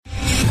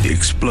The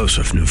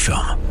explosive new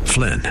film,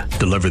 Flynn,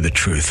 deliver the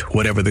truth,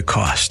 whatever the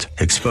cost,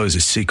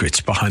 exposes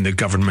secrets behind the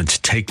government's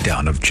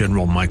takedown of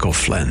General Michael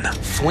Flynn.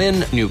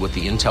 Flynn knew what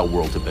the intel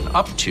world had been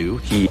up to.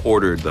 He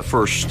ordered the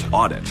first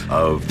audit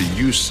of the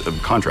use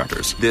of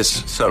contractors.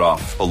 This set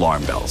off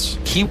alarm bells.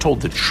 He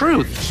told the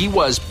truth. He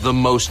was the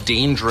most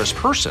dangerous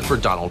person for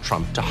Donald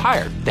Trump to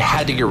hire. They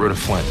had to get rid of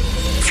Flynn.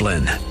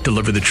 Flynn,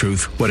 deliver the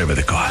truth, whatever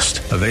the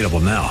cost. Available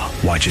now.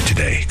 Watch it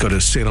today. Go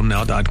to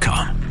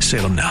salemnow.com.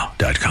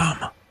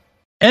 salemnow.com.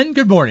 And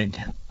good morning.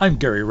 I'm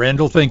Gary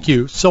Randall. Thank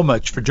you so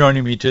much for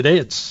joining me today.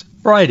 It's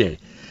Friday,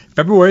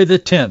 February the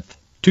 10th,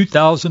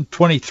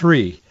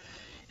 2023,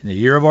 in the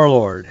year of our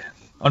Lord.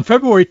 On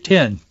February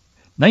 10,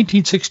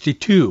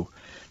 1962,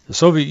 the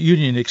Soviet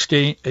Union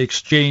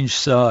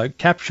exchange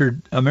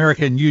captured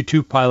American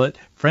U-2 pilot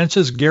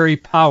Francis Gary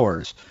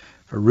Powers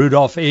for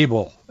Rudolf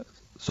Abel,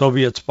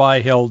 Soviet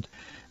spy held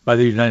by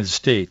the United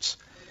States.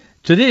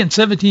 Today in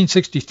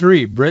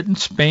 1763, Britain,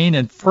 Spain,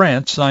 and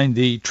France signed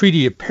the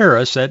Treaty of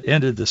Paris that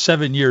ended the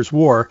 7 Years'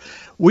 War.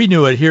 We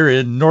knew it here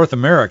in North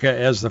America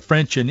as the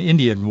French and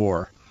Indian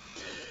War.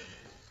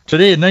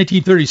 Today in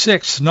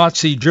 1936,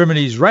 Nazi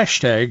Germany's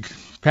Reichstag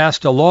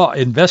passed a law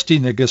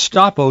investing the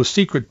Gestapo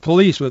secret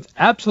police with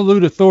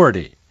absolute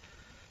authority,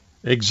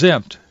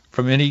 exempt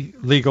from any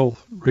legal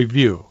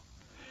review.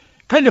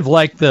 Kind of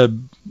like the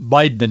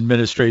Biden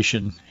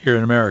administration here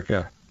in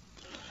America.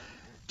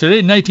 Today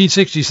in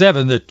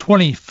 1967, the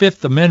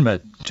 25th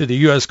Amendment to the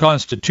U.S.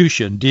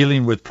 Constitution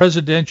dealing with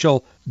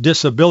presidential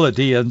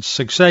disability and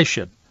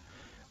succession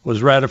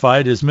was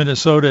ratified as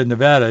Minnesota and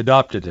Nevada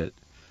adopted it.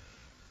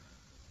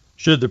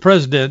 Should the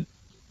president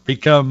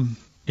become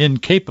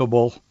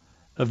incapable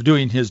of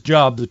doing his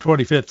job, the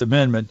 25th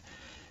Amendment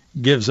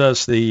gives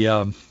us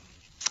the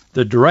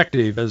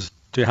directive as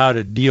to how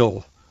to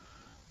deal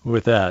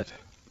with that.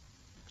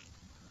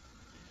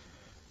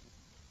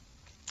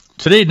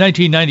 Today in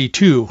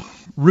 1992,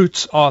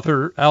 Roots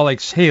author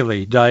Alex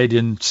Haley died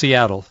in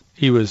Seattle.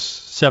 He was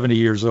 70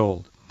 years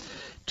old.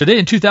 Today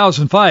in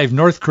 2005,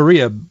 North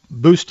Korea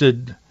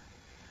boasted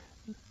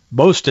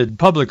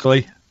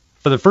publicly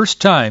for the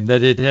first time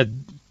that it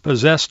had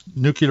possessed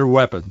nuclear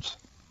weapons.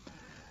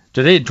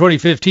 Today in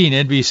 2015,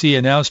 NBC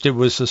announced it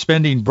was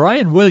suspending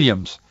Brian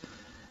Williams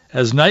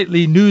as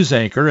nightly news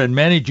anchor and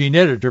managing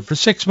editor for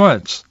 6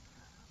 months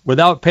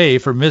without pay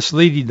for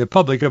misleading the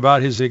public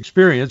about his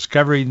experience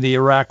covering the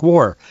Iraq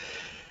War.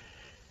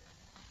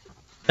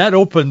 That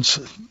opens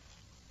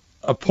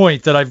a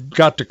point that I've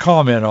got to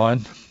comment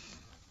on.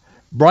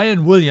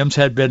 Brian Williams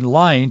had been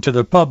lying to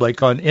the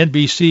public on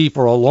NBC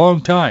for a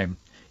long time.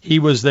 He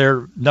was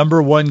their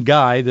number one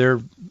guy, their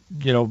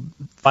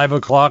 5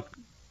 o'clock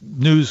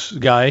news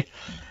guy,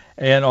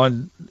 and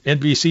on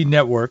NBC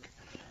network.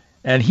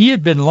 And he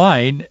had been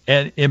lying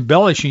and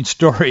embellishing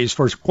stories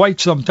for quite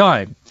some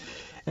time.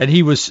 And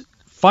he was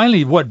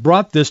finally, what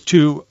brought this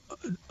to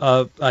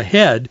a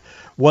head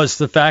was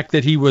the fact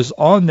that he was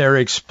on there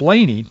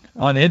explaining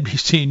on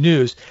NBC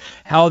News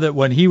how that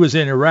when he was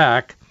in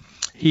Iraq,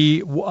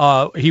 he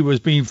was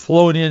being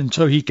flown in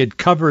so he could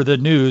cover the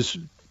news,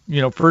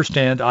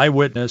 firsthand,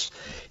 eyewitness.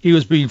 He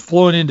was being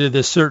flown into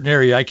this certain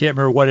area. I can't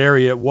remember what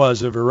area it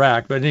was of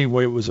Iraq, but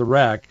anyway, it was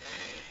Iraq.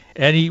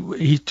 And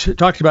he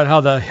talked about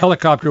how the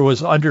helicopter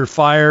was under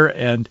fire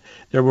and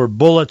there were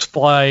bullets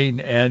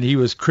flying, and he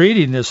was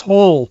creating this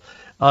whole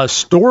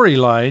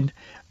storyline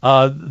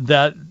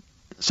that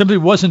simply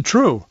wasn't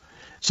true.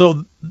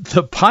 So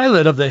the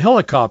pilot of the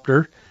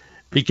helicopter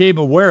became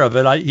aware of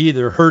it. I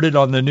either heard it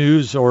on the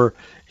news or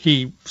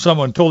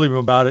someone told him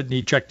about it and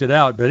he checked it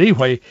out. But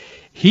anyway,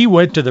 he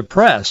went to the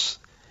press.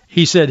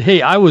 He said,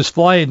 "Hey, I was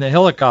flying the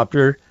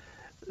helicopter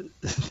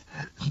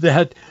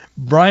that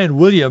Brian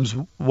Williams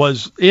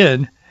was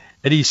in."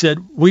 And he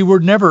said, "We were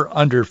never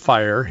under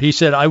fire." He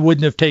said, "I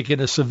wouldn't have taken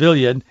a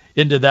civilian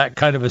into that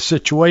kind of a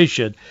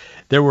situation.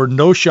 There were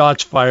no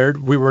shots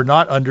fired. We were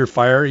not under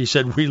fire." He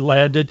said, "We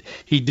landed."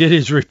 He did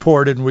his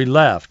report and we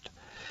left.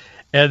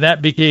 And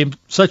that became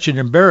such an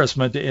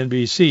embarrassment to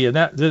NBC. And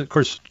that, of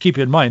course, keep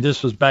in mind,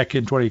 this was back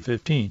in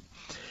 2015.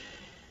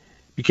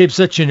 Became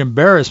such an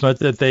embarrassment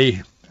that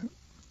they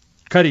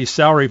cut his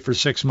salary for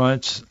 6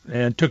 months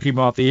and took him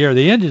off the air.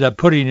 They ended up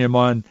putting him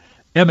on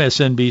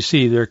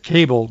MSNBC, their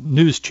cable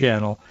news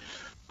channel.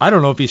 I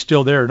don't know if he's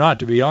still there or not,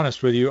 to be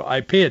honest with you.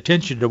 I pay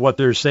attention to what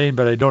they're saying,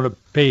 but I don't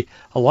pay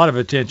a lot of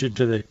attention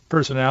to the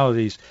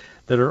personalities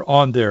that are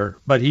on there.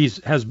 But he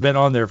has been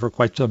on there for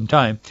quite some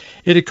time.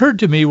 It occurred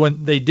to me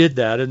when they did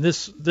that, and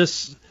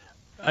this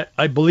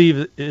I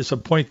believe is a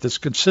point that's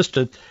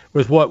consistent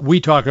with what we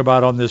talk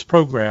about on this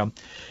program.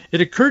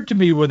 It occurred to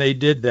me when they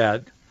did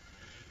that,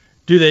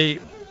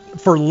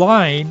 for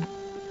lying,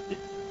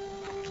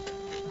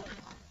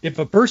 if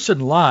a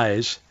person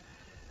lies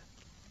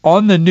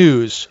on the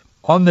news,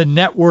 on the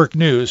network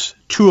news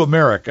to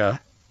America,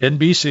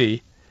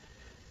 NBC,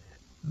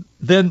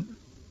 then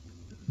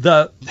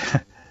the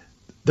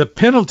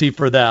penalty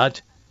for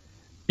that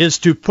is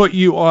to put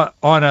you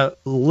on a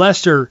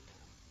lesser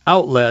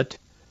outlet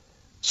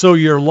so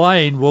your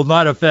lying will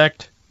not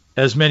affect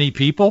as many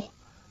people.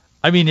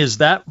 I mean, is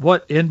that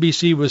what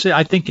NBC was saying?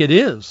 I think it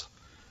is.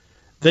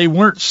 They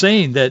weren't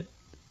saying that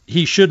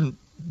he shouldn't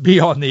be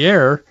on the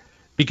air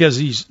because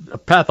he's a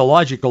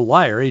pathological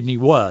liar, and he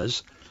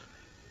was.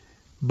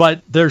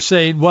 But they're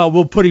saying, well,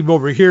 we'll put him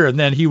over here, and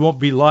then he won't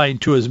be lying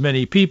to as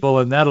many people,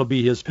 and that'll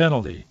be his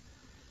penalty.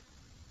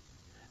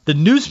 The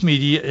news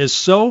media is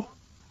so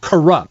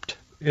corrupt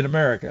in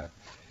America.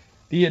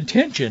 The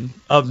intention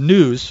of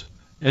news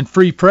and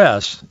free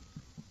press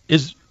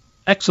is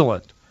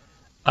excellent.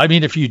 I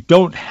mean, if you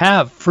don't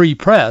have free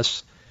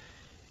press,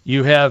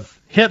 you have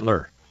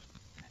Hitler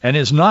and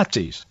his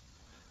Nazis.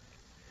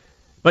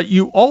 But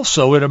you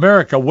also, in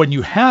America, when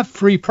you have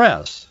free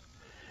press,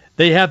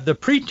 they have the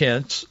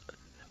pretense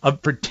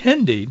of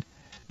pretending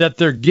that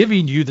they're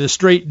giving you the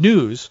straight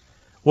news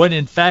when,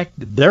 in fact,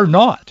 they're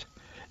not.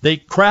 They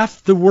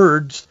craft the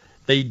words.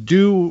 They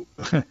do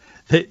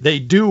they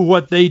do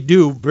what they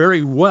do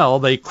very well.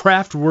 They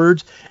craft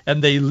words,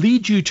 and they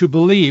lead you to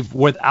believe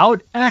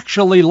without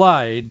actually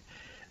lying.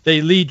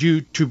 They lead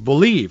you to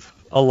believe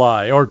a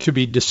lie or to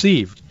be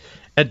deceived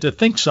and to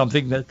think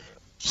something that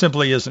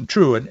simply isn't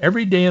true. And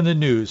every day in the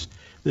news,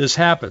 this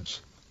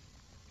happens.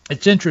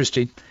 It's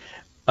interesting.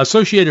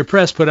 Associated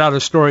Press put out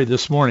a story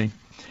this morning.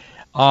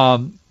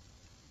 And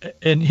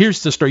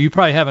here's the story. You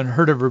probably haven't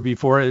heard of her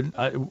before.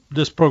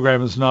 This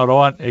program is not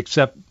on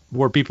except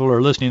where people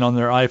are listening on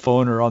their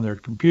iPhone or on their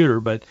computer,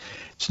 but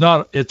it's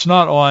not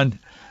on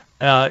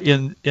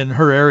in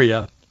her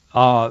area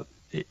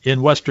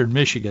in western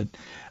Michigan.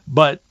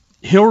 But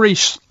Hillary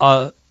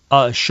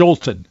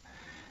Scholten,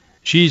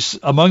 she's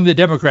among the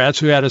Democrats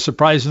who had a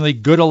surprisingly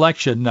good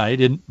election night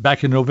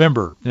back in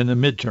November in the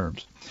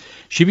midterms.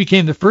 She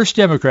became the first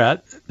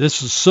Democrat.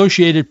 This is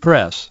Associated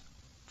Press.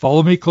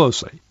 Follow me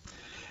closely.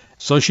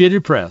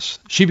 Associated Press.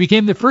 She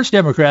became the first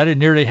Democrat in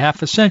nearly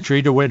half a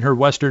century to win her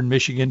western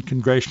Michigan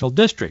congressional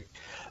district,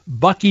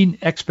 bucking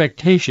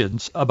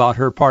expectations about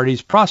her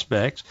party's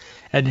prospects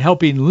and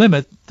helping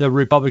limit the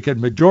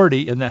Republican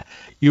majority in the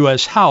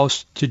U.S.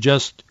 House to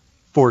just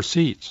 4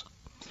 seats.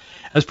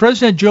 As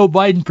President Joe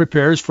Biden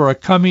prepares for a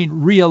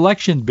coming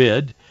re-election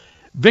bid,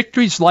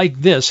 victories like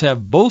this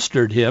have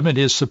bolstered him and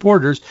his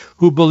supporters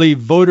who believe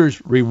voters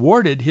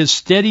rewarded his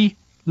steady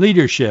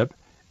leadership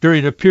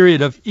during a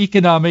period of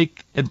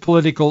economic and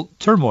political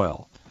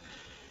turmoil.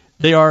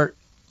 They are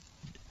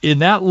in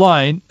that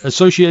line,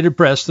 Associated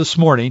Press this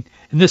morning,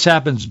 and this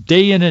happens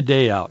day in and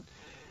day out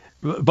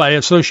by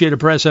Associated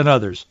Press and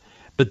others,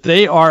 but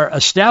they are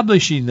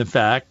establishing the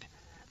fact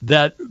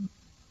that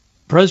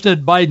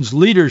President Biden's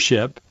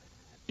leadership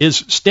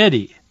is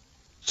steady.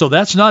 So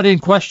that's not in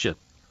question.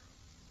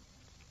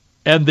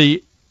 And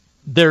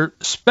they're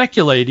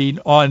speculating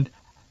on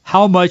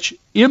how much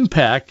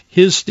impact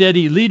his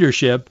steady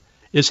leadership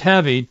is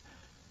having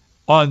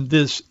on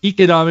this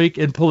economic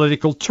and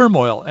political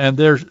turmoil. And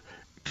they're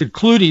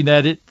concluding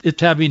that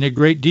it's having a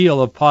great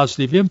deal of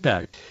positive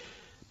impact.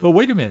 But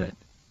wait a minute.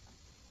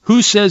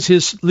 Who says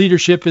his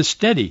leadership is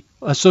steady?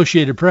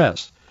 Associated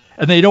Press.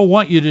 And they don't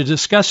want you to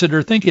discuss it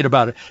or think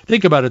about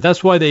it.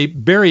 That's why they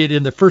bury it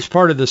in the first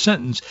part of the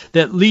sentence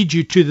that leads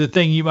you to the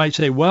thing you might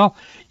say, well,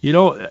 you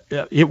know,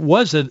 it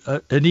was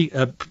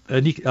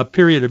a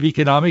period of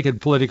economic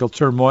and political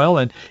turmoil,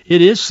 and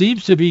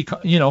seems to be,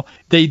 you know,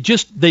 they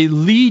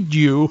lead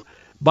you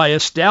by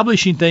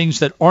establishing things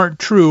that aren't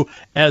true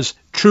as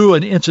true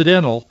and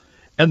incidental,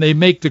 and they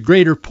make the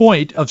greater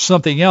point of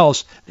something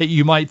else that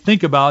you might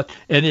think about,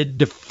 and it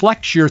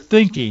deflects your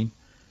thinking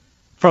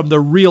from the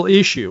real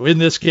issue. In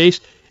this case,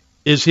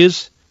 is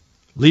his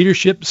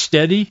leadership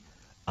steady?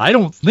 I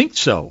don't think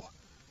so.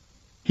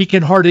 He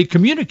can hardly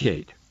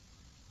communicate.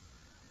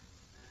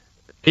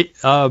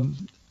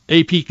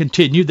 AP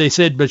continued, they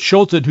said, but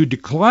Scholten, who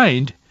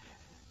declined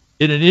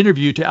in an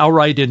interview to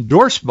outright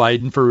endorse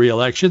Biden for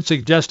re-election,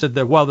 suggested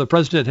that while the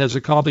president has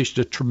accomplished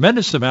a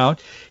tremendous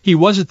amount, he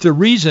wasn't the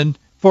reason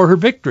for her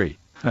victory.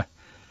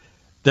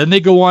 Then they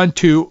go on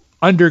to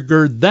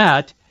undergird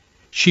that.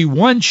 She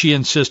won, she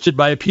insisted,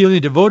 by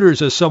appealing to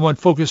voters as someone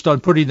focused on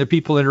putting the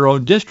people in her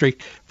own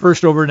district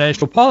first over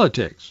national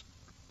politics.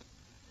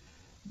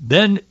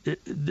 Then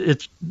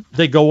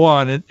they go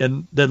on,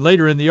 and then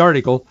later in the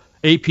article,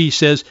 AP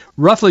says,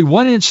 roughly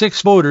 1 in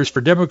 6 voters for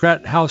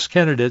Democrat House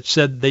candidates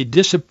said they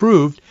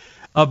disapproved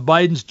of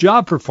Biden's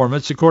job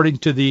performance, according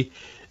to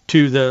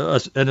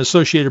an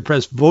Associated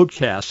Press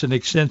Votecast, an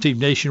extensive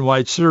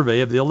nationwide survey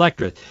of the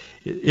electorate.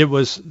 It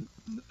was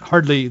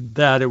hardly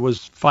that. It was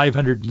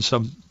 500 and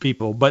some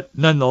people, but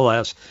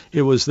nonetheless,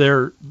 it was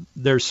their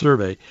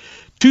survey.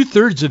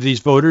 2/3 of these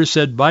voters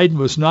said Biden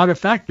was not a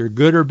factor,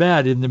 good or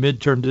bad, in the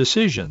midterm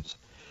decisions.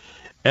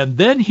 And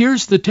then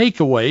here's the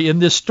takeaway in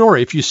this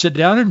story. If you sit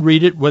down and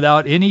read it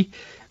without any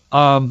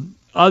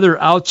other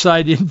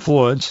outside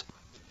influence,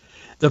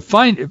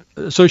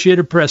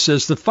 Associated Press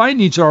says the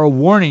findings are a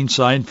warning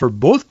sign for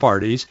both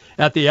parties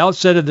at the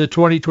outset of the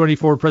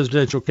 2024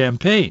 presidential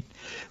campaign.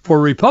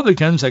 For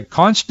Republicans, a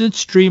constant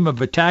stream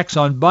of attacks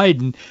on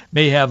Biden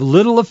may have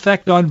little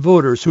effect on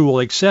voters who will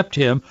accept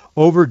him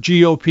over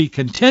GOP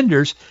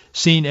contenders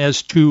seen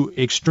as too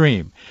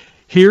extreme.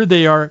 Here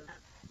they are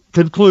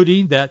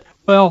concluding that,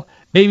 well,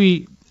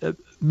 maybe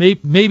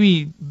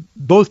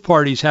both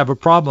parties have a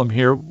problem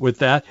here with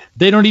that.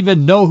 They don't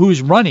even know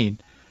who's running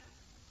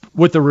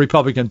with the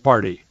Republican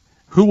Party,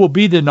 who will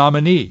be the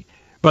nominee.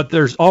 But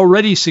there's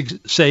already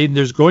saying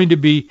there's going to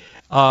be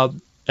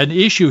an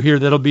issue here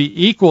that'll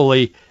be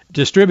equally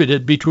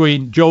distributed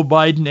between Joe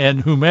Biden and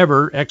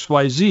whomever,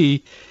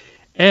 XYZ,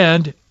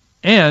 and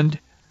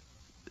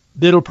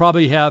it'll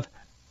probably have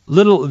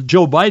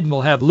Joe Biden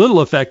will have little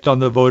effect on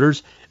the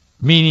voters,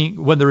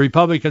 meaning when the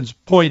Republicans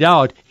point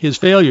out his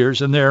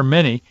failures, and there are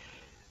many,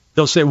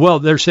 they'll say, well,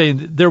 they're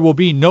saying there will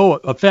be no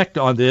effect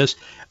on this.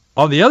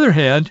 On the other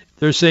hand,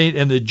 they're saying,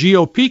 and the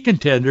GOP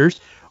contenders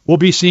will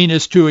be seen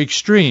as too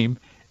extreme,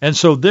 and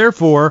so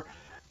therefore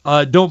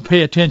don't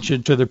pay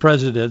attention to the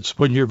presidents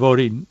when you're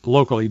voting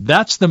locally.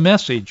 That's the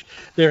message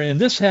there, and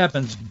this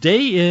happens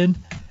day in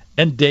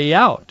and day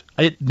out.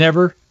 It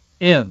never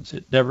ends.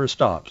 It never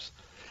stops.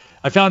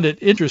 I found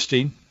it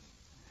interesting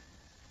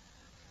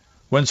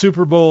when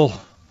Super Bowl,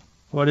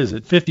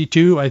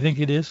 52, I think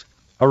it is,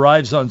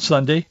 arrives on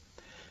Sunday.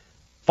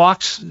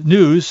 Fox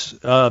News,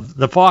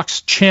 the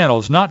Fox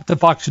channels, not the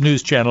Fox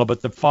News channel,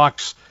 but the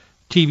Fox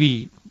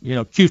TV,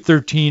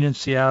 Q13 in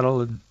Seattle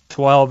and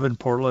 12 in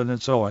Portland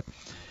and so on.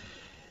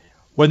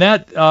 When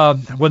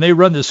they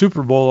run the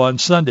Super Bowl on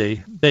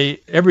Sunday,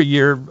 every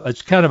year,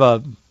 it's kind of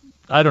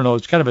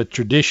a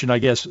tradition, I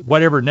guess.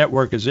 Whatever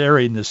network is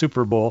airing the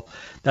Super Bowl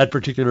that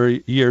particular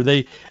year,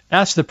 they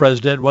ask the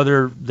president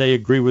whether they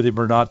agree with him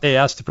or not. They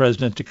ask the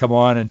president to come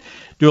on and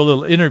do a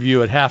little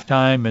interview at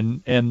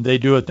halftime, and they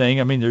do a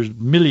thing. I mean, there's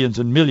millions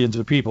and millions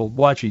of people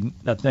watching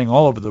that thing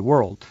all over the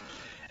world,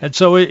 and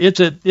so it's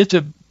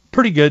a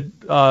pretty good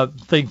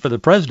thing for the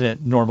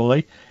president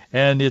normally,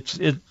 and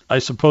I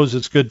suppose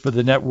it's good for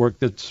the network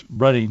that's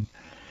running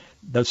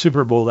the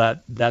Super Bowl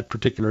that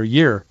particular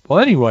year. Well,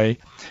 anyway.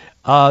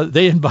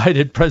 They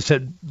invited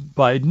President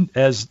Biden,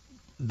 as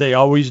they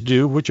always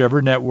do,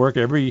 whichever network,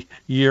 every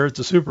year at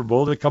the Super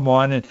Bowl, to come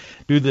on and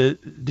do the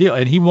deal.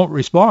 And he won't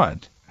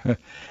respond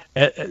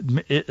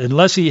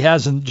unless he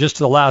hasn't just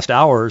the last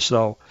hour or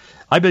so.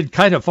 I've been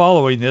kind of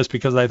following this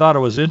because I thought it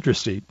was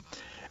interesting.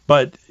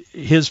 But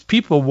his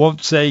people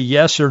won't say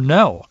yes or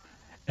no.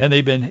 And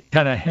they've been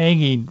kind of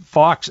hanging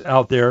Fox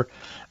out there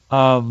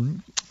for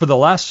the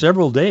last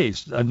several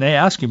days. And they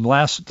asked him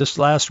this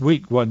last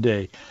week one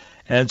day.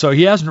 And so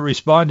he hasn't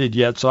responded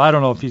yet, so I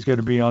don't know if he's going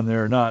to be on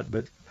there or not.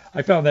 But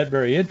I found that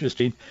very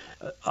interesting.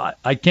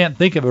 I can't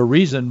think of a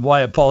reason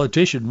why a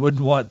politician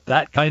wouldn't want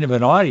that kind of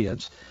an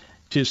audience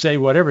to say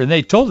whatever. And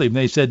they told him,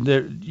 they said,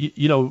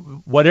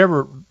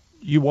 whatever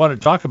you want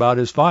to talk about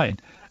is fine.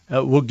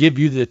 We'll give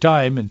you the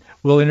time, and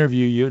we'll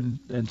interview you,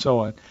 and so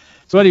on.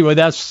 So anyway,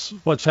 that's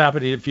what's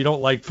happening. If you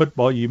don't like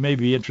football, you may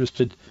be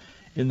interested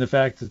in the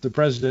fact that the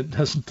president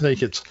doesn't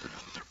think it's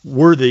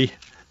worthy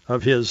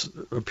of his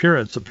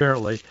appearance,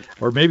 apparently,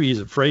 or maybe he's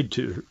afraid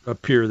to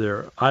appear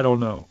there. I don't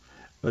know,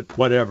 but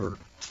whatever.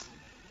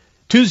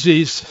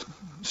 Tuesday's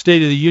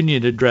State of the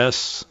Union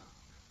address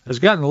has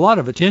gotten a lot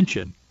of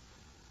attention,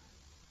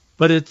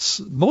 but it's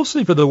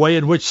mostly for the way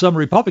in which some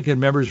Republican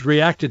members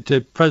reacted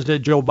to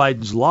President Joe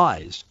Biden's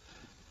lies.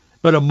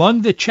 But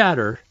among the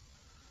chatter,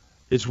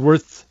 it's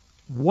worth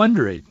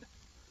wondering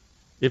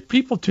if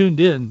people tuned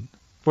in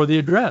for the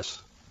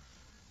address.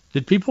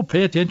 Did people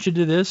pay attention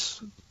to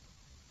this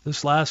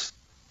last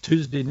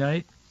Tuesday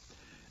night?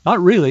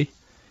 Not really,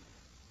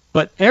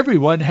 but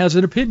everyone has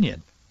an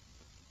opinion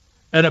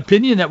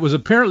that was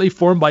apparently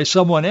formed by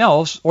someone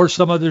else or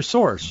some other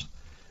source.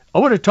 I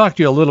want to talk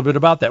to you a little bit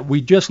about that.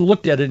 We just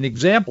looked at an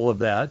example of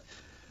that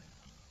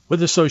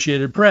with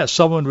Associated Press.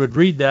 Someone would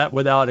read that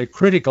without a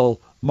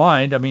critical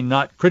mind,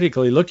 not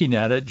critically looking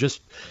at it,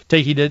 just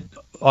taking it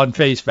on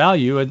face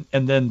value,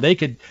 and then they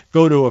could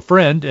go to a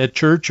friend at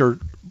church or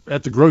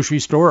at the grocery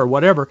store or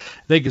whatever.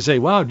 They could say,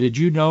 wow, did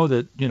you know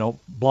that,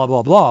 blah,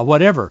 blah, blah,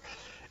 whatever.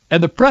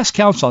 And the press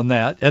counts on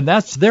that, and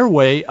that's their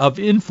way of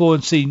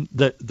influencing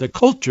the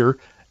culture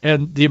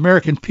and the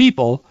American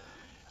people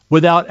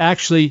without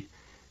actually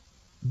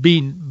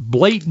being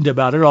blatant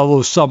about it,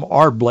 although some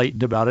are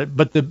blatant about it.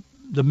 But the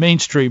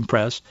mainstream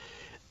press,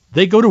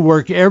 they go to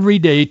work every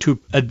day to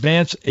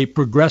advance a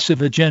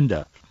progressive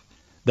agenda,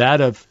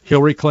 that of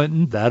Hillary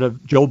Clinton, that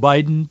of Joe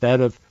Biden,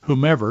 that of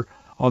whomever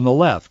on the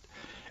left.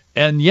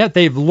 And yet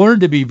they've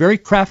learned to be very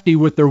crafty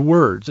with their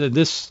words. And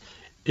this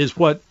is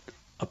what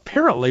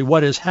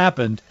has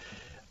happened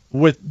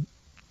with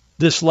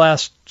this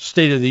last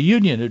State of the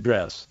Union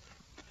address.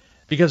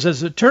 Because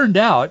as it turned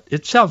out,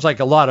 it sounds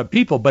like a lot of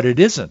people, but it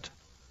isn't.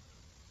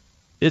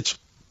 It's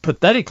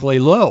pathetically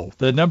low,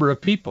 the number of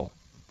people.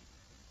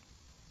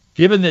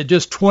 Given that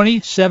just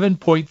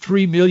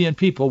 27.3 million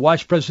people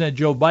watched President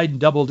Joe Biden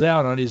double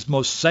down on his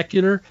most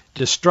secular,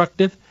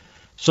 destructive,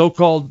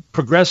 so-called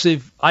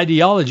progressive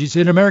ideologies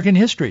in American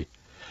history.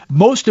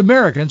 Most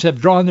Americans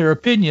have drawn their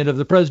opinion of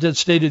the President's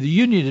State of the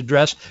Union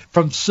address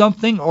from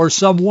something or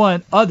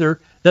someone other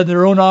than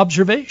their own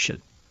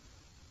observation.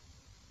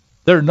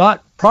 They're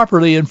not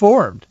properly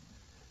informed.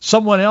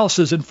 Someone else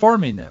is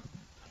informing them.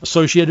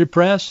 Associated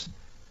Press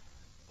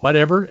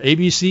whatever,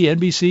 ABC,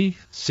 NBC,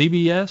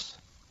 CBS.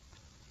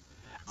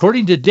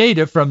 According to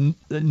data from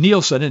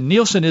Nielsen, and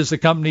Nielsen is the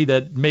company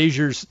that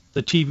measures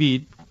the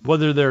TV,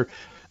 whether they're,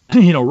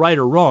 right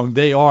or wrong,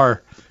 they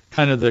are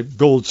kind of the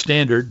gold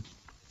standard.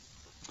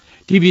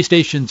 TV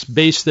stations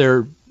base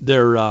their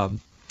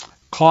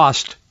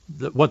cost,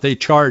 what they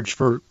charge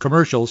for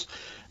commercials,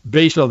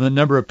 based on the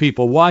number of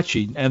people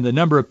watching, and the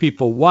number of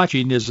people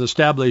watching is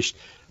established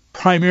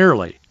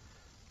primarily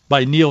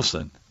by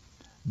Nielsen.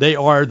 They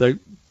are the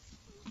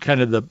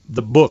kind of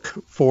the book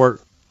for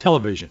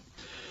television.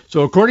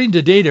 So according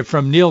to data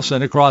from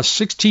Nielsen across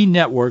 16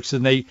 networks,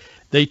 and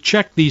they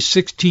check these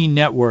 16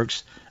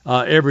 networks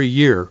every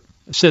year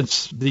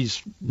since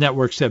these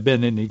networks have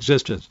been in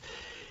existence,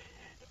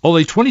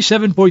 only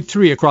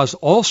 27.3 across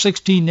all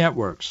 16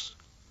 networks,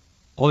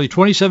 only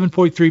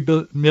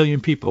 27.3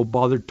 million people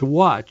bothered to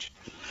watch.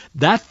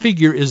 That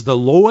figure is the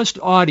lowest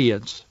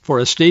audience for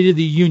a State of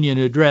the Union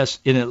address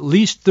in at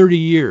least 30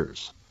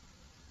 years,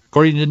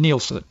 according to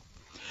Nielsen.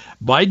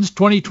 Biden's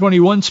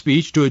 2021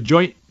 speech to a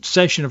joint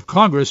session of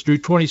Congress drew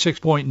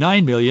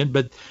 26.9 million,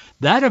 but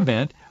that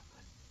event,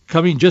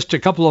 coming just a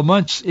couple of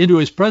months into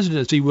his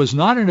presidency, was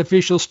not an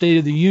official State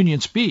of the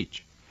Union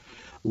speech.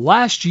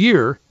 Last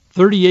year,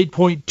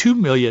 38.2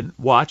 million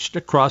watched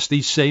across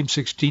these same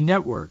 16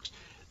 networks.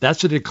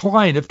 That's a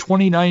decline of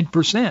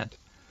 29%.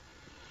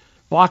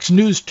 Fox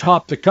News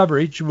topped the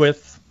coverage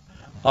with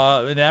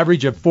an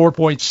average of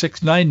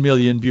 4.69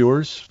 million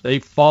viewers. They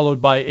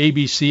followed by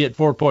ABC at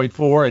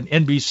 4.4 and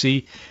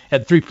NBC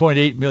at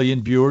 3.8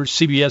 million viewers.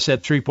 CBS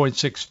had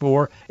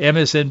 3.64,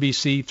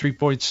 MSNBC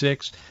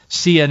 3.6,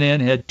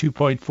 CNN had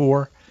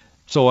 2.4,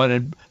 so on.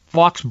 And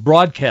Fox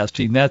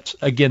Broadcasting, that's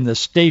again the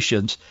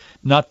stations,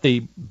 not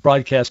the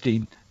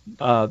broadcasting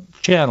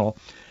channel,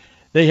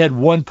 they had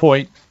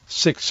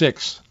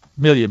 1.66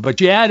 million.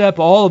 But you add up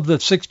all of the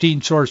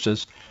 16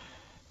 sources,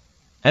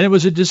 and it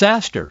was a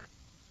disaster.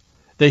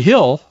 The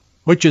Hill,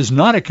 which is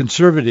not a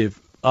conservative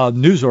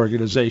news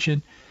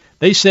organization,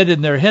 they said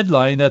in their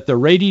headline that the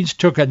ratings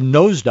took a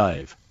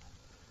nosedive.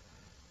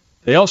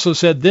 They also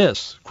said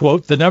this,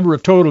 quote, the number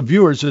of total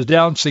viewers is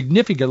down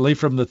significantly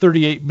from the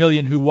 38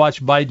 million who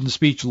watched Biden's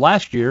speech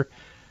last year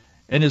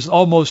and is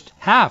almost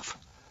half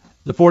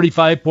the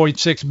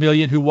 45.6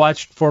 million who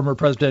watched former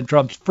President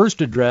Trump's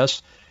first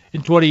address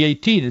in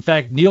 2018. In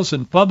fact,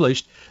 Nielsen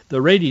published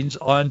the ratings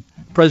on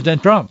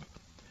President Trump.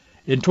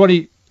 In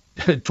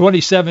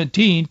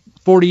 2017,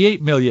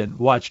 48 million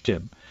watched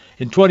him.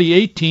 In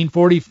 2018,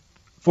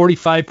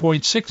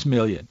 45.6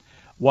 million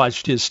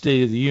watched his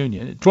State of the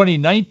Union. In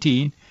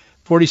 2019,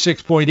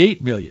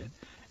 46.8 million.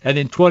 And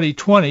in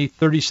 2020,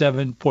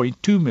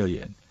 37.2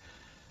 million.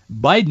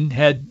 Biden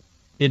had,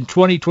 in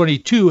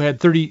 2022, had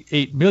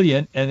 38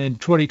 million, and in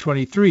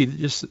 2023,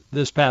 just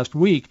this past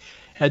week,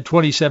 had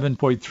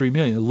 27.3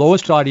 million. The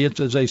lowest audience,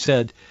 as I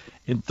said,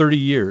 in 30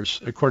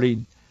 years,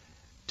 according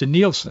to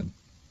Nielsen.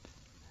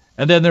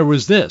 And then there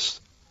was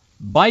this.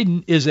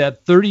 Biden is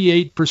at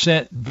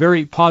 38%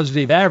 very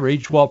positive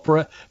average, while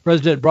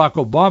President Barack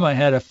Obama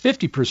had a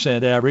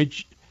 50%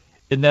 average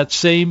in that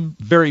same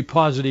very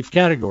positive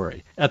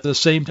category at the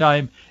same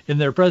time in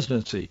their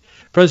presidency.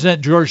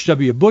 President George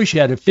W. Bush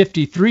had a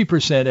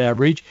 53%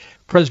 average.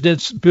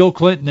 Presidents Bill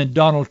Clinton and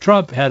Donald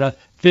Trump had a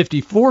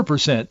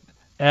 54%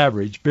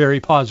 average, very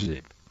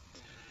positive.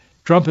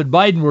 Trump and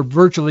Biden were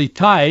virtually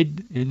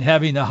tied in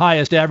having the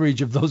highest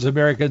average of those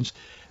Americans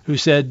who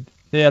said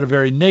they had a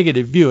very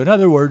negative view. In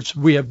other words,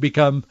 we have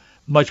become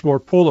much more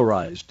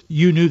polarized.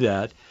 You knew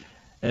that,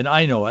 and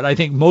I know it. I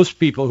think most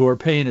people who are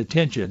paying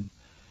attention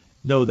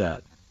know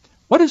that.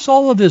 What does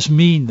all of this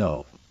mean,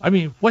 though? I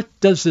mean, what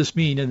does this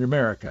mean in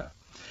America?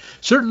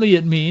 Certainly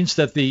it means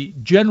that the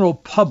general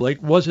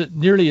public wasn't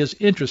nearly as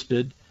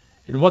interested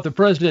in what the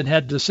president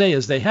had to say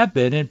as they have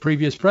been in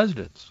previous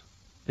presidents,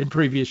 in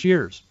previous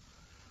years.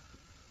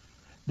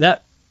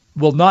 That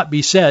will not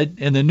be said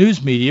in the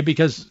news media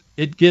because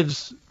it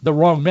gives the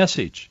wrong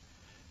message,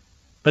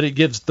 but it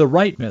gives the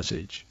right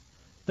message.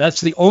 That's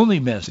the only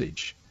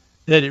message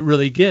that it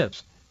really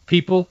gives.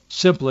 People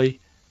simply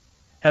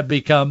have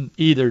become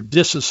either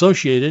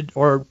disassociated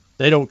or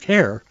they don't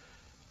care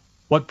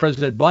what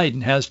President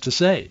Biden has to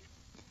say.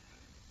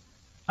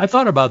 I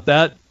thought about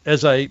that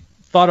as I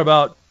thought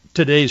about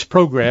today's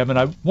program, and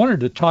I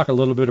wanted to talk a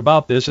little bit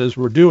about this as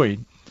we're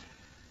doing.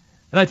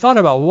 And I thought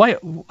about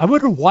I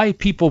wonder why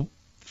people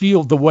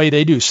feel the way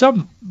they do.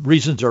 Some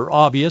reasons are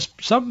obvious,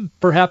 some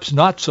perhaps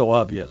not so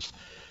obvious.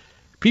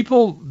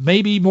 People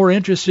may be more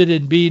interested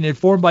in being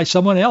informed by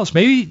someone else.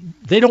 Maybe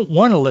they don't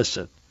want to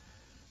listen.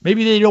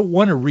 Maybe they don't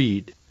want to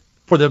read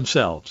for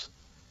themselves.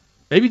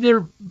 Maybe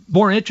they're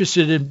more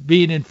interested in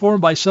being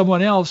informed by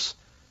someone else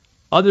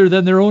other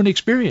than their own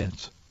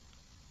experience.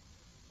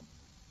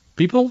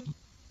 People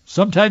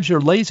sometimes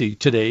are lazy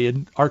today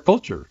in our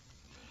culture.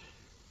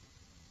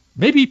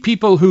 Maybe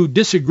people who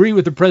disagree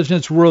with the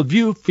president's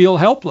worldview feel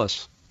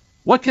helpless.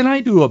 What can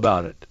I do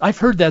about it? I've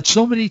heard that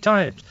so many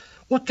times.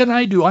 What can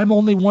I do? I'm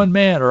only one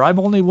man or I'm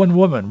only one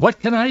woman. What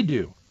can I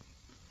do?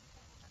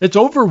 It's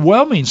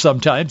overwhelming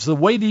sometimes the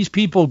way these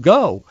people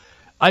go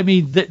I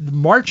mean,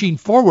 marching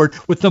forward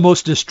with the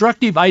most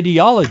destructive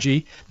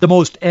ideology, the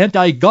most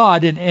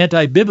anti-God and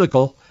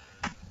anti-biblical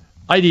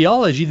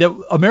ideology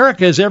that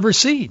America has ever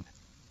seen.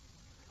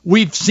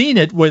 We've seen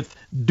it with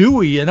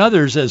Dewey and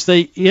others as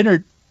they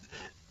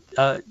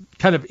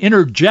kind of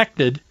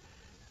interjected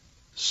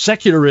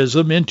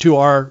secularism into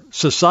our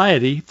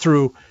society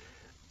through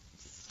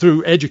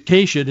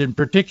education in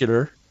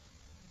particular.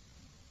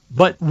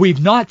 But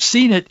we've not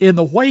seen it in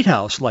the White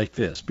House like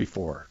this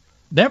before.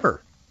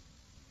 Never.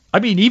 I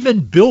mean,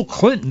 even Bill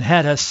Clinton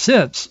had a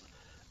sense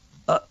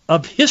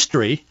of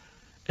history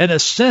and a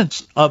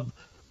sense of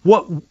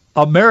what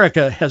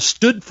America has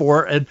stood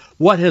for and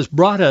what has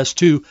brought us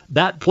to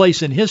that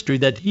place in history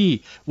that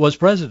he was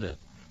president.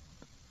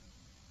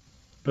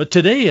 But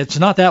today it's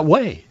not that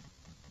way.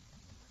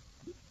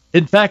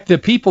 In fact, the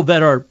people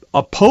that are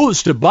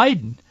opposed to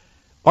Biden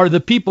are the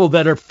people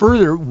that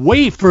are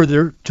way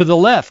further to the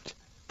left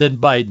than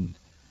Biden,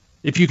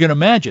 if you can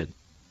imagine.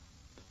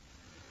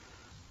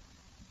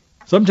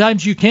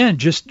 Sometimes you can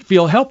just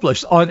feel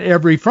helpless on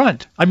every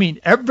front. I mean,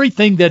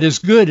 everything that is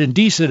good and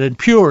decent and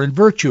pure and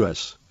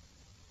virtuous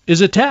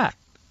is attacked.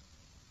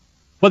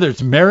 Whether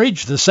it's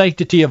marriage, the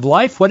sanctity of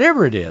life,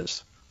 whatever it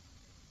is.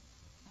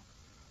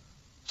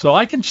 So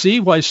I can see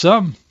why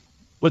some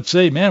would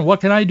say, man, what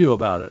can I do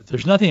about it?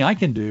 There's nothing I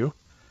can do.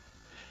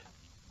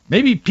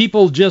 Maybe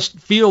people just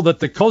feel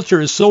that the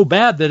culture is so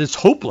bad that it's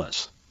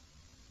hopeless.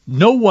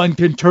 No one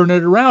can turn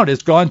it around.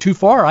 It's gone too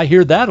far. I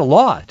hear that a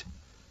lot.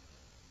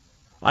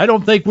 I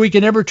don't think we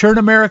can ever turn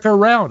America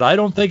around. I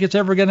don't think it's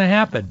ever going to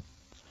happen.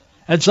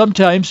 And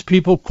sometimes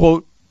people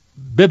quote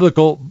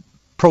biblical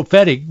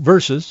prophetic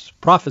verses,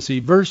 prophecy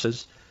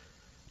verses,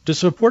 to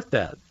support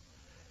that.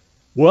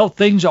 Well,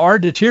 things are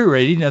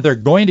deteriorating and they're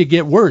going to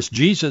get worse.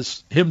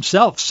 Jesus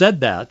himself said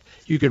that.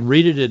 You can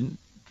read it in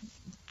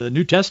the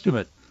New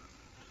Testament.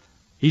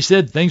 He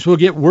said things will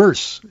get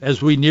worse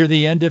as we near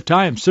the end of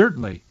time,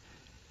 certainly.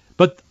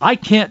 But I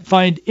can't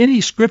find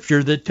any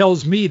scripture that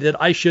tells me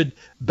that I should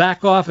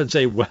back off and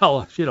say,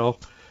 well,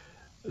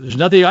 there's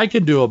nothing I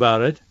can do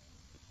about it.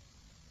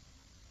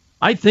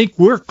 I think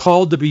we're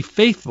called to be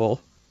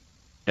faithful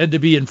and to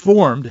be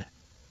informed.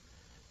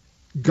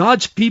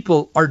 God's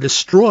people are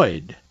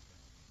destroyed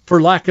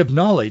for lack of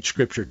knowledge,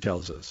 Scripture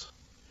tells us.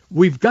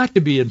 We've got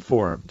to be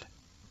informed.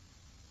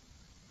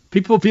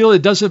 People feel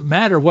it doesn't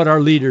matter what our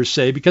leaders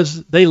say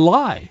because they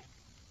lie.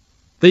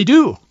 They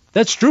do.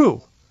 That's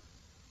true.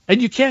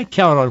 And you can't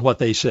count on what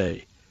they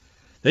say.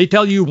 They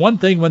tell you one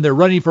thing when they're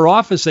running for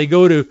office. They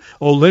go to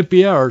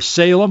Olympia or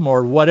Salem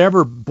or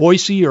whatever,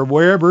 Boise or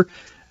wherever,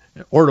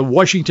 or to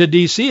Washington,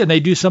 D.C., and they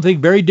do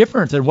something very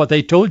different than what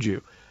they told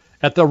you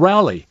at the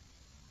rally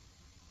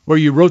where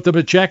you wrote them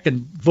a check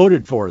and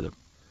voted for them.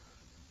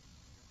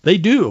 They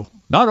do.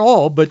 Not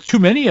all, but too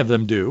many of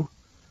them do.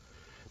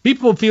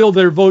 People feel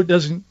their vote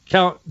doesn't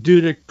count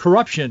due to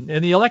corruption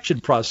in the election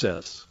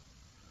process.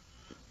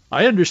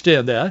 I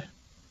understand that.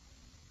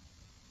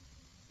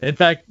 In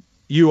fact,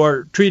 you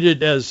are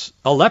treated as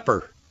a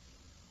leper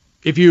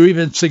if you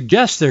even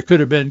suggest there could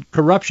have been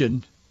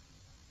corruption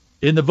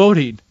in the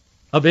voting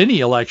of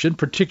any election,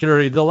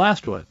 particularly the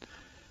last one.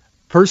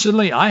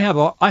 Personally, I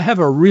have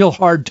a real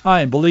hard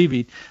time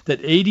believing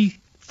that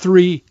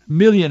 83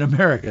 million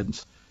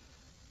Americans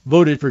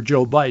voted for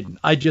Joe Biden.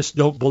 I just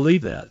don't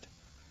believe that.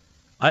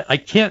 I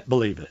can't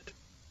believe it.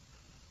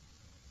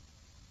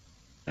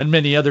 And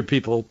many other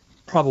people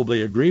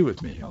probably agree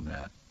with me on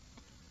that.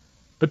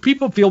 But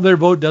people feel their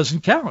vote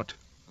doesn't count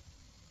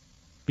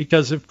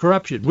because of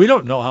corruption. We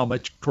don't know how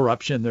much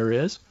corruption there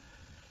is.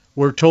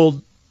 We're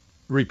told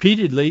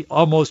repeatedly,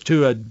 almost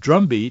to a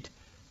drumbeat,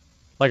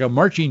 like a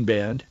marching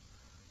band,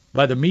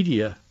 by the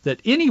media,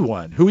 that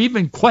anyone who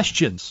even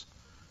questions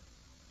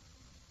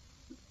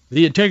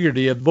the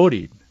integrity of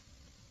voting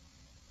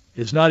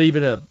is not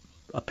even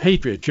a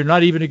patriot. You're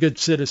not even a good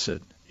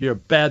citizen. You're a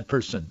bad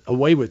person.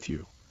 Away with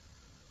you.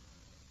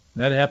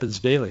 And that happens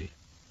daily.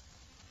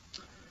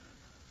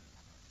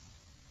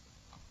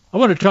 I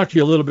want to talk to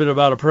you a little bit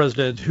about a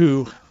president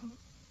who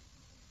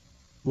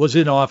was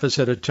in office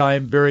at a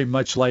time very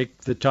much like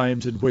the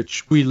times in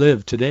which we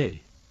live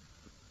today.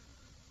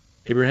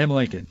 Abraham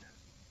Lincoln.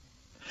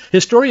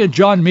 Historian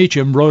John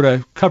Meacham wrote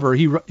a cover.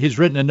 He's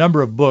written a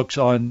number of books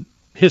on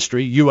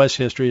history, U.S.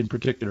 history in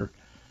particular.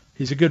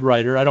 He's a good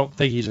writer. I don't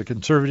think he's a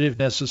conservative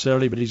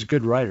necessarily, but he's a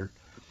good writer.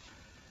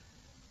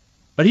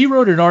 But he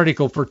wrote an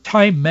article for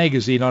Time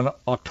magazine on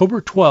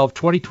October 12,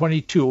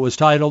 2022. It was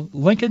titled,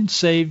 Lincoln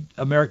Saved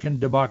American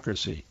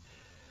Democracy.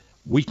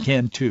 We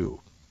Can Too.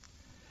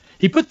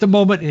 He put the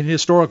moment in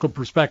historical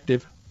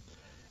perspective.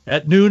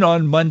 At noon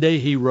on Monday,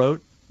 he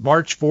wrote,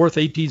 March 4th,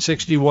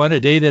 1861, a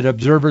day that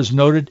observers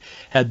noted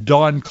had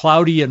dawned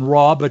cloudy and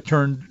raw but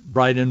turned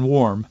bright and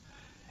warm.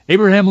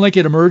 Abraham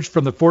Lincoln emerged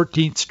from the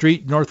 14th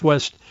Street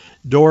northwest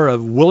door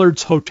of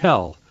Willard's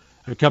Hotel,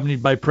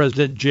 accompanied by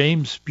President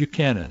James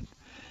Buchanan.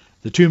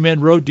 The two men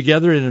rode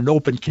together in an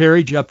open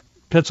carriage up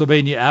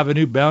Pennsylvania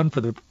Avenue, bound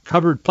for the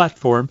covered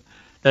platform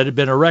that had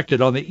been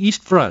erected on the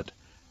east front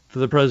for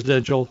the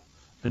presidential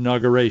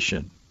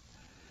inauguration.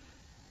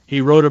 He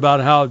wrote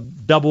about how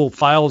double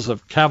files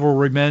of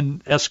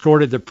cavalrymen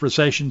escorted the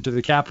procession to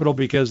the Capitol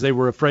because they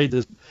were afraid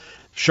the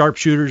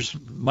sharpshooters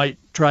might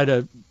try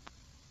to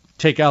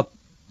take out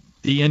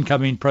the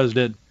incoming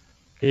president,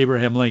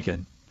 Abraham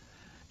Lincoln.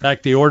 In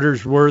fact, the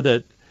orders were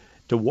that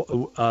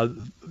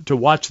to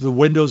watch the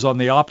windows on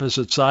the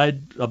opposite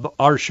side of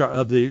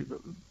the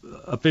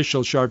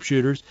official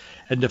sharpshooters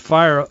and to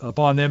fire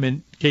upon them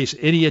in case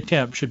any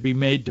attempt should be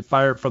made to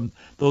fire from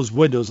those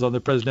windows on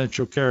the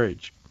presidential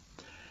carriage.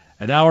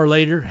 An hour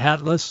later,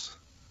 hatless,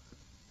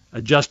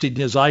 adjusting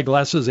his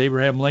eyeglasses,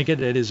 Abraham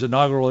Lincoln, at his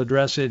inaugural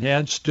address in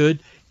hand, stood,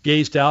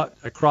 gazed out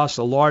across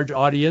a large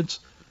audience.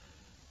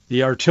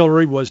 The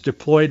artillery was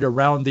deployed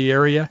around the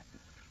area,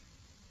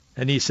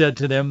 and he said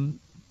to them,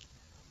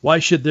 "Why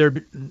should there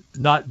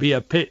not be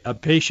a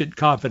patient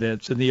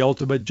confidence in the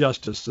ultimate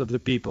justice of the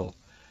people?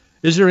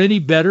 Is there any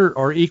better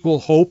or equal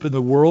hope in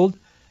the world?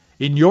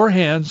 In your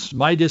hands,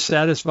 my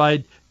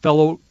dissatisfied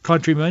fellow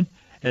countrymen,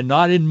 and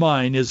not in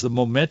mine, is the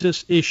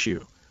momentous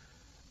issue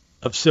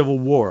of civil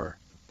war.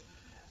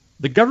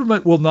 The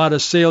government will not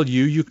assail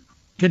you. You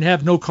can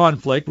have no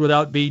conflict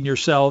without being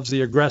yourselves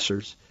the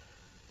aggressors.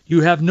 You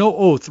have no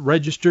oath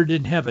registered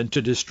in heaven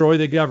to destroy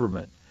the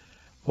government,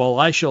 while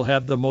I shall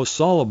have the most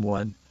solemn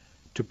one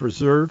to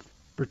preserve,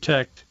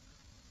 protect,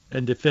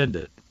 and defend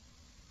it."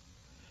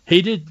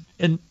 Hated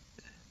and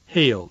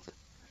hailed,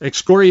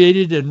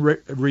 excoriated and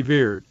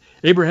revered,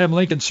 Abraham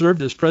Lincoln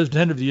served as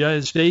President of the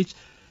United States,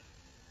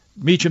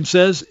 Meacham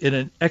says, in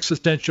an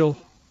existential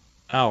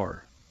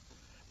hour.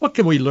 What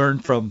can we learn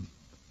from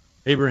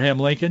Abraham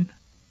Lincoln?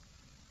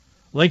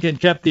 Lincoln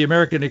kept the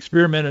American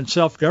experiment in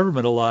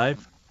self-government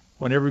alive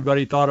when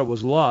everybody thought it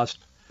was lost.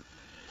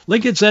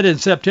 Lincoln said in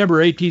September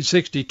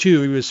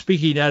 1862, he was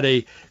speaking at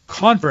a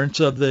conference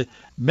of the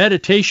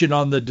Meditation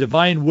on the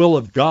Divine Will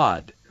of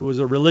God. It was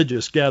a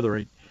religious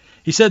gathering.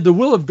 He said, "The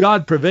will of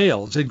God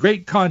prevails in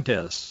great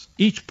contests.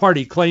 Each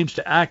party claims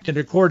to act in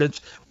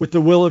accordance with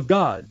the will of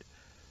God.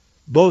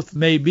 Both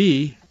may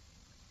be,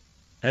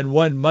 and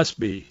one must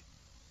be,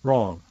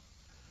 wrong.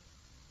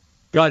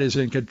 God is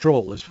in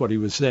control," is what he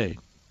was saying.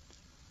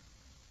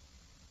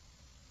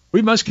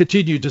 We must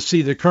continue to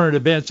see the current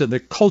events and the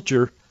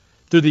culture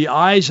through the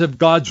eyes of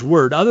God's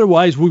Word.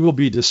 Otherwise, we will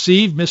be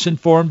deceived,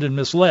 misinformed, and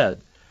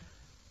misled.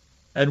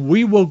 And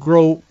we will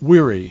grow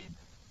weary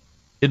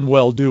in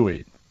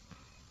well-doing.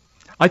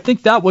 I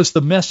think that was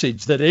the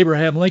message that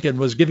Abraham Lincoln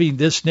was giving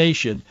this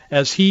nation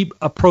as he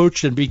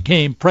approached and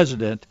became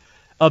president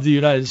of the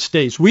United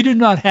States. We do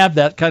not have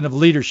that kind of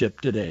leadership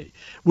today.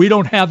 We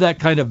don't have that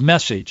kind of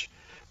message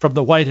from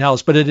the White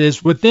House, but it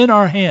is within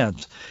our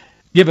hands,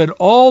 given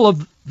all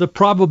of the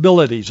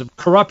probabilities of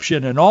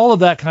corruption and all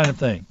of that kind of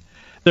thing.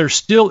 There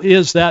still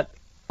is that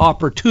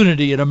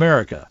opportunity in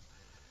America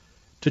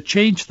to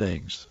change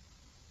things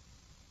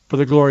for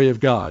the glory of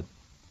God.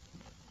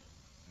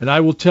 And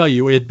I will tell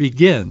you, it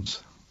begins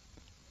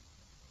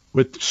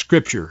with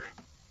Scripture,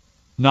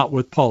 not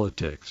with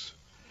politics.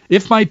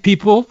 "If my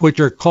people, which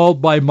are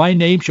called by my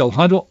name, shall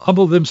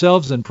humble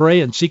themselves and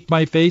pray and seek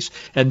my face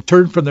and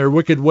turn from their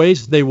wicked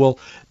ways, then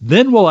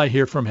will I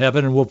hear from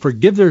heaven and will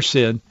forgive their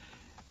sin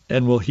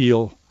and will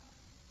heal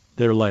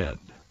their land."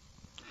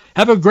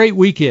 Have a great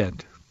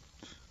weekend.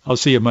 I'll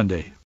see you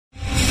Monday.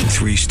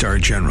 3-star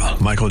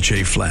General Michael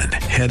J. Flynn,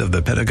 head of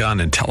the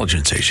Pentagon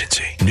Intelligence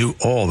Agency, knew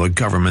all the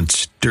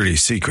government's dirty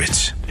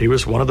secrets. He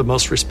was one of the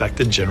most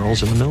respected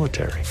generals in the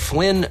military.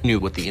 Flynn knew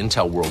what the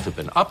intel world had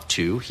been up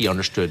to. He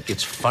understood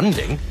its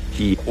funding.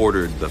 He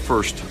ordered the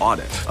first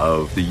audit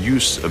of the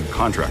use of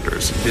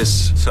contractors.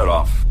 This set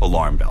off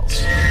alarm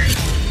bells.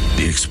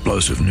 The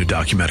explosive new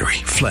documentary,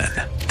 Flynn,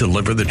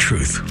 Deliver the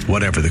Truth,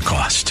 Whatever the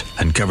Cost,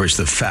 uncovers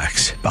the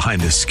facts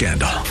behind this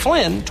scandal.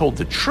 Flynn told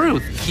the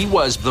truth. He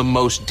was the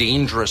most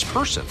dangerous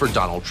person for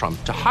Donald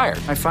Trump to hire.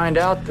 I find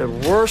out the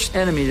worst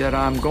enemy that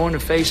I'm going to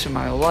face in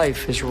my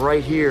life is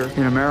right here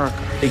in America.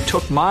 They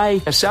took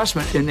my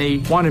assessment and they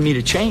wanted me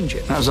to change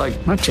it. And I was like,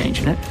 I'm not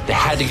changing it. They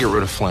had to get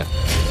rid of Flynn.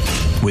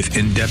 With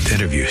in-depth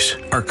interviews,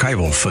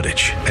 archival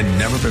footage, and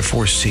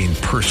never-before-seen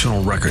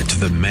personal records of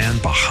the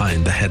man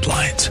behind the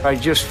headlines. I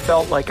just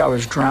felt like I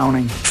was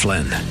drowning.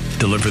 Flynn,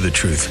 Deliver the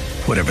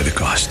Truth, Whatever the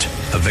Cost.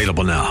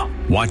 Available now.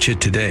 Watch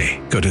it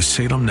today. Go to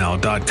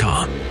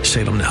salemnow.com.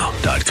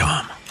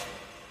 salemnow.com.